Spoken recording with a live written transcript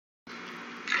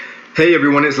Hey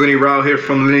everyone, it's Lenny Rao here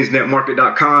from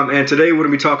lennysnetmarket.com, and today we're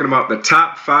going to be talking about the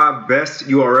top 5 best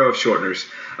URL shorteners.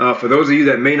 For those of you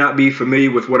that may not be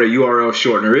familiar with what a URL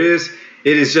shortener is,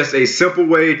 it is just a simple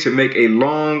way to make a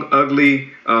long,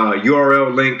 ugly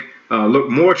URL link look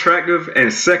more attractive,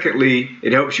 and secondly,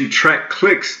 it helps you track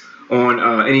clicks on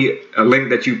any link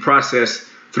that you process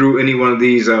through any one of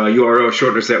these URL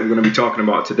shorteners that we're going to be talking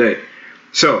about today.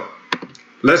 So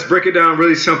let's break it down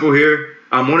really simple here.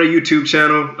 I'm on a YouTube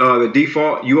channel. The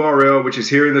default URL, which is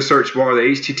here in the search bar, the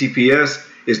HTTPS,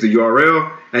 is the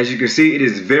URL. As you can see, it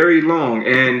is very long,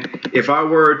 and if I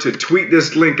were to tweet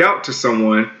this link out to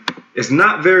someone, it's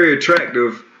not very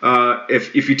attractive.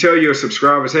 If you tell your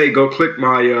subscribers, hey, go check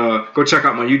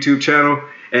out my YouTube channel,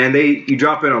 and you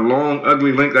drop in a long,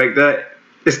 ugly link like that,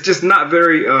 it's just not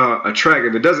very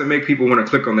attractive. It doesn't make people want to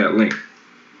click on that link.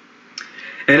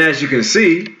 And as you can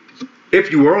see, if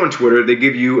you were on Twitter, they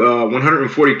give you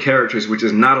 140 characters, which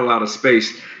is not a lot of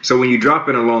space. So when you drop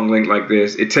in a long link like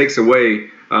this, it takes away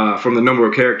from the number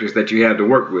of characters that you have to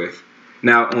work with.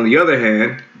 Now, on the other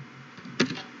hand,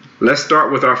 let's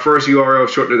start with our first URL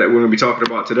shortener that we're going to be talking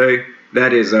about today.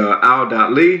 That is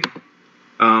Url.ly.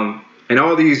 And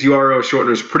all these URL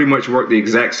shorteners pretty much work the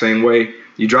exact same way.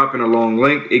 You drop in a long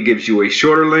link, it gives you a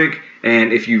shorter link.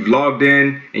 And if you've logged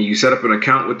in and you set up an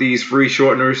account with these free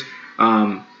shorteners,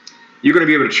 you're going to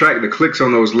be able to track the clicks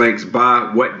on those links by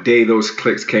what day those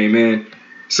clicks came in.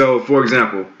 So, for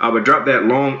example, I would drop that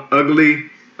long, ugly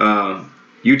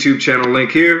YouTube channel link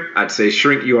here. I'd say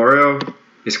shrink URL.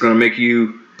 It's going to make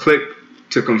you click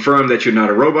to confirm that you're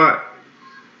not a robot.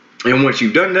 And once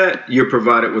you've done that, you're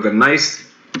provided with a nice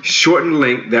shortened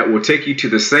link that will take you to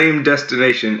the same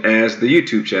destination as the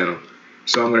YouTube channel.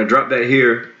 So I'm going to drop that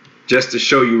here just to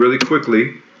show you really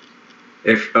quickly.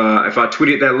 If I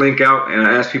tweeted that link out and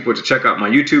I asked people to check out my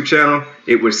YouTube channel,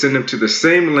 it would send them to the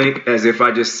same link as if I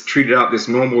just tweeted out this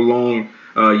normal long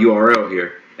URL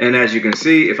here. And as you can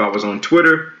see, if I was on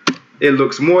Twitter, it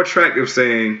looks more attractive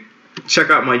saying, check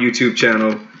out my YouTube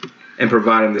channel and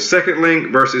providing the second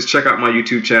link versus check out my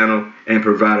YouTube channel and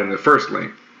providing the first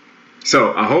link.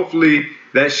 So hopefully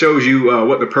that shows you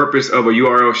what the purpose of a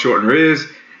URL shortener is.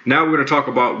 Now we're going to talk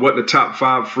about what the top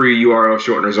 5 free URL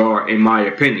shorteners are, in my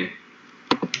opinion.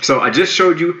 So I just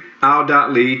showed you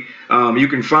Url.ly. You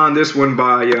can find this one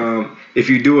by, if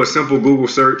you do a simple Google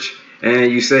search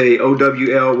and you say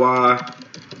OWLY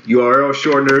URL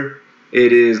shortener,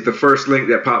 it is the first link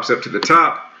that pops up to the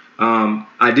top.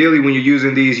 Ideally, when you're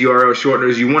using these URL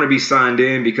shorteners, you want to be signed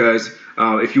in, because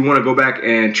if you want to go back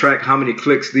and track how many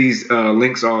clicks these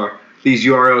these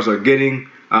URLs are getting,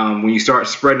 when you start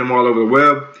spreading them all over the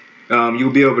web,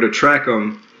 you'll be able to track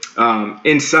them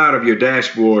inside of your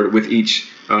dashboard with each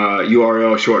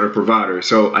URL shortener provider.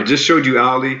 So I just showed you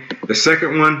Url. The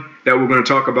second one that we're going to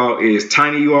talk about is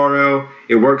tinyURL.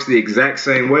 It works the exact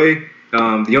same way.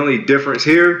 The only difference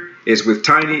here is with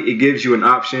Tiny, it gives you an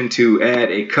option to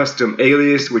add a custom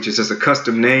alias, which is just a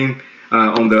custom name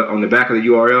on the back of the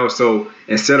URL. So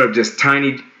instead of just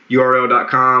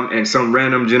tinyurl.com and some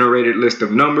random generated list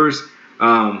of numbers,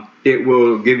 it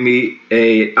will give me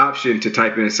an option to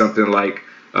type in something like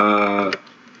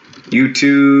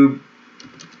YouTube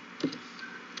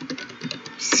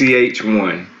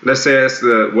ch1. Let's say that's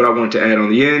what I want to add on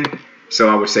the end. So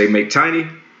I would say make tiny,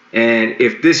 and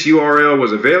if this URL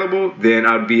was available, then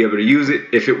I'd be able to use it.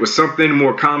 If it was something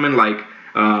more common like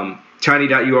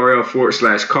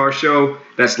tiny.url/car show,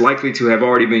 that's likely to have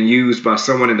already been used by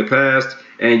someone in the past,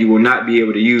 and you will not be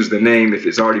able to use the name if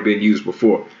it's already been used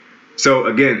before. So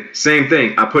again, same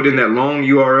thing. I put in that long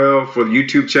URL for the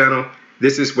YouTube channel.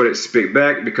 This is what it spit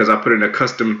back because I put in a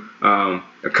custom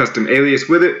alias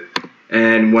with it.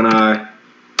 And when I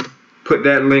put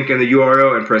that link in the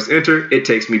URL and press enter, it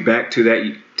takes me back to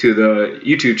the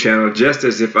YouTube channel, just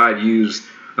as if I'd used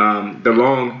the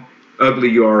long, ugly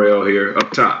URL here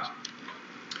up top.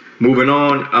 Moving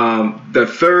on, the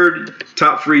third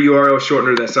top free URL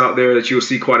shortener that's out there that you'll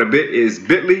see quite a bit is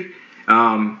Bitly.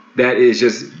 That is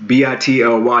just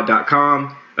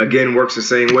bitly.com. Again, works the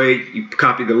same way. You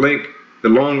copy the link, the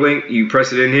long link, you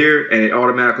press it in here, and it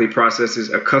automatically processes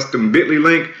a custom Bitly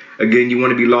link. Again, you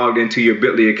want to be logged into your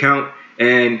Bitly account,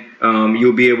 and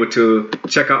you'll be able to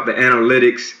check out the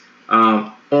analytics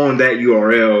on that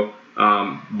URL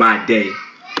by day.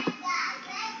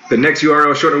 The next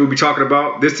URL shortener we'll be talking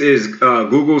about, this is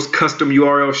Google's custom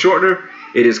URL shortener.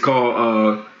 It is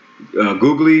called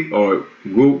Googly, or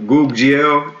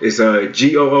GoogGL. It's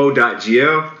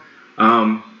GOO.gl.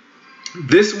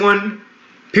 This one,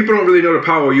 people don't really know the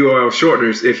power of URL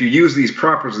shorteners. If you use these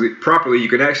properly, you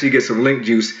can actually get some link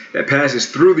juice that passes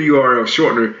through the URL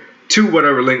shortener to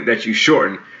whatever link that you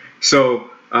shorten. So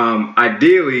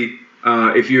ideally,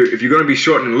 if you're going to be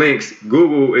shortening links,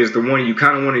 Google is the one you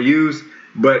kind of want to use,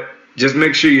 but just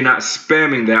make sure you're not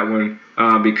spamming that one,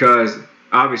 because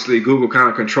obviously Google kind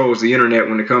of controls the internet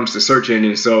when it comes to search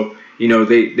engines. So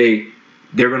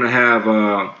they're going to have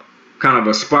kind of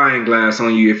a spying glass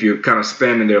on you if you're kind of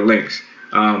spamming their links.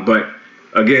 But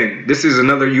again, this is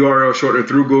another URL shortener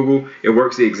through Google. It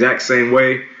works the exact same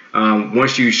way.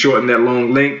 Once you shorten that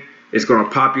long link, it's going to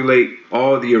populate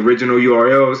all the original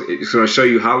URLs. It's going to show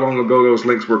you how long ago those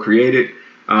links were created.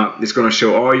 It's going to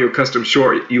show all your custom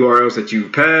short URLs that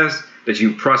you've passed, that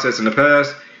you've processed in the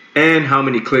past, and how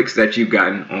many clicks that you've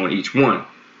gotten on each one.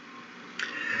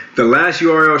 The last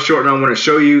URL shortener I want to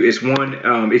show you is one,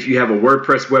 if you have a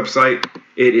WordPress website,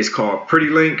 it is called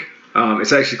PrettyLink.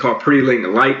 It's actually called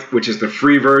PrettyLink Lite, which is the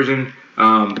free version.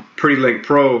 PrettyLink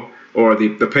Pro, or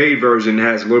the paid version,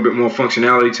 has a little bit more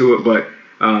functionality to it, but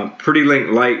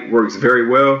PrettyLink Lite works very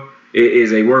well. It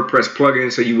is a WordPress plugin,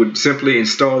 so you would simply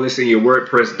install this in your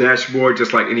WordPress dashboard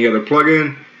just like any other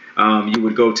plugin. You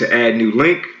would go to add new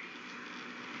link,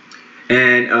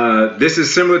 and this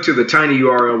is similar to the tiny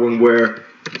URL one, where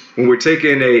when we're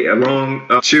taking a long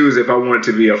choose if I want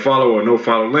it to be a follow or no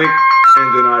follow link,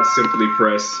 and then I'd simply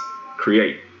press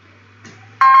create,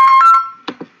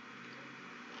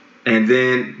 and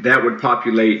then that would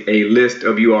populate a list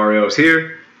of URLs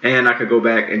here, and I could go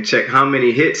back and check how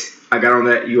many hits I got on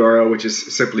that URL, which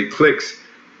is simply clicks,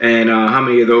 and how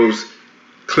many of those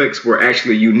clicks were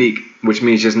actually unique, which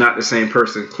means just not the same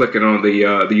person clicking on the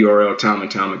URL time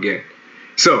and time again.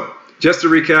 So just to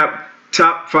recap,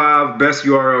 top 5 best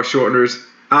URL shorteners: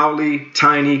 Owly,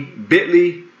 Tiny,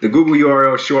 Bitly, the Google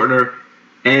URL shortener,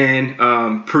 and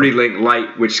PrettyLink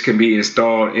Lite, which can be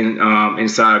installed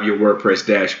inside of your WordPress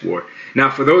dashboard. Now,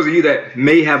 for those of you that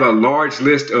may have a large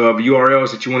list of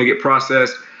URLs that you want to get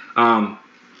processed,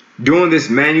 doing this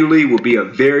manually will be a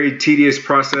very tedious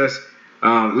process.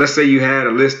 Let's say you had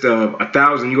a list of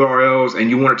 1,000 URLs and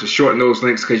you wanted to shorten those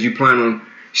links because you plan on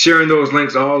sharing those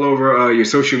links all over your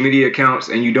social media accounts,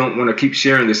 and you don't want to keep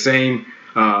sharing the same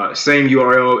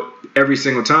URL every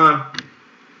single time,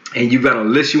 and you've got a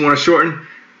list you want to shorten.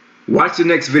 Watch the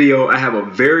next video. I have a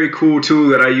very cool tool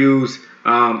that I use.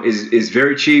 Is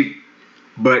very cheap,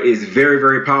 but it's very,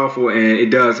 very powerful, and it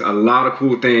does a lot of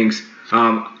cool things.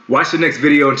 Watch the next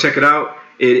video and check it out.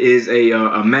 It is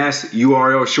a mass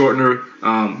URL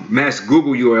shortener, mass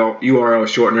Google URL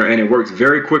shortener, and it works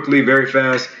very quickly, very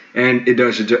fast, and it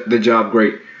does the job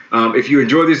great. If you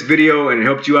enjoyed this video and it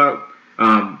helped you out,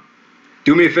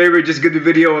 do me a favor, just give the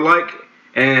video a like,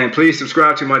 and please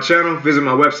subscribe to my channel. Visit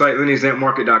my website,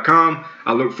 Lenny'sNetMarket.com.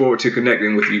 I look forward to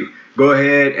connecting with you. Go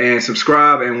ahead and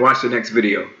subscribe and watch the next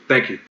video. Thank you.